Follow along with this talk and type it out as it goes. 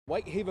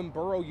Haven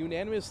Borough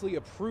unanimously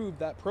approved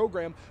that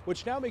program,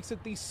 which now makes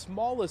it the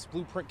smallest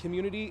Blueprint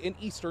community in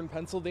eastern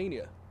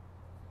Pennsylvania.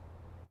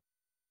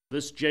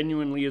 This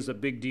genuinely is a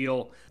big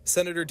deal.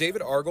 Senator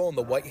David Argel and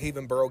the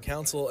Haven Borough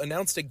Council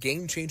announced a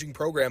game-changing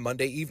program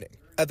Monday evening.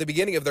 At the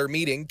beginning of their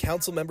meeting,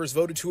 council members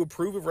voted to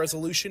approve a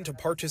resolution to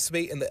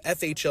participate in the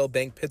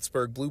FHLBank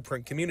Pittsburgh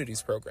Blueprint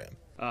Communities program.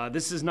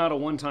 This is not a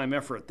one-time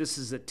effort. This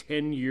is a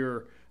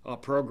 10-year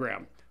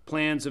program.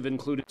 Plans have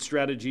included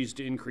strategies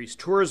to increase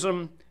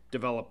tourism,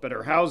 develop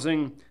better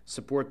housing,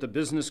 support the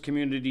business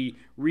community,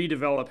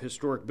 redevelop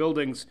historic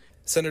buildings.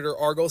 Senator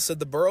Argel said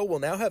the borough will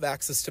now have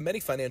access to many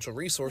financial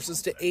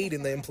resources to aid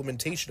in the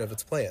implementation of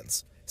its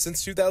plans.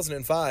 Since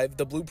 2005,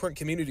 the Blueprint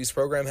Communities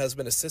program has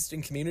been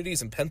assisting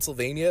communities in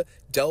Pennsylvania,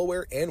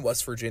 Delaware, and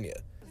West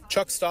Virginia.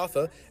 Chuck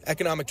Stoffa,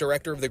 economic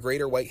director of the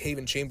Greater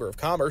Whitehaven Chamber of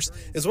Commerce,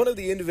 is one of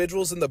the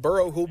individuals in the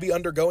borough who will be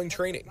undergoing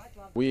training.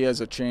 We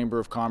as a Chamber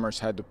of Commerce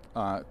had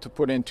to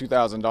put in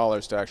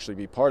 $2,000 to actually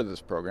be part of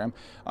this program.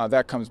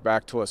 That comes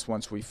back to us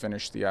once we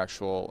finish the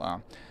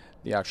actual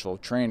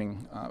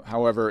training.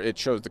 However, it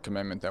shows the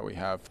commitment that we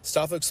have.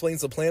 Stoffa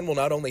explains the plan will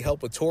not only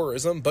help with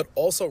tourism, but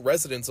also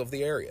residents of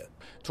the area.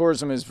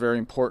 Tourism is very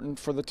important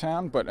for the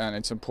town, and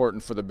it's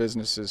important for the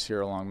businesses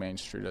here along Main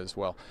Street as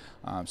well.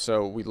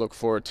 So we look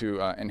forward to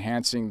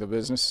enhancing the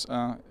businesses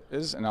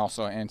and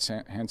also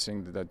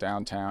enhancing the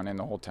downtown and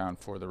the whole town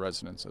for the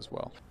residents as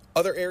well.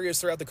 Other areas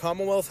throughout the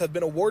Commonwealth have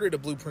been awarded a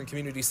Blueprint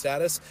community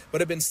status,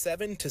 but have been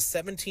 7 to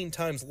 17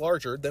 times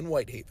larger than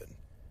Whitehaven.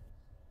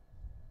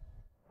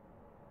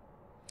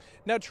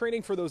 Now,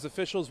 training for those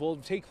officials will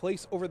take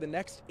place over the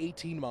next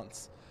 18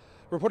 months.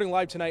 Reporting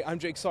live tonight, I'm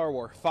Jake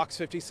Sarwar, Fox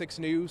 56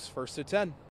 News, 1st at 10.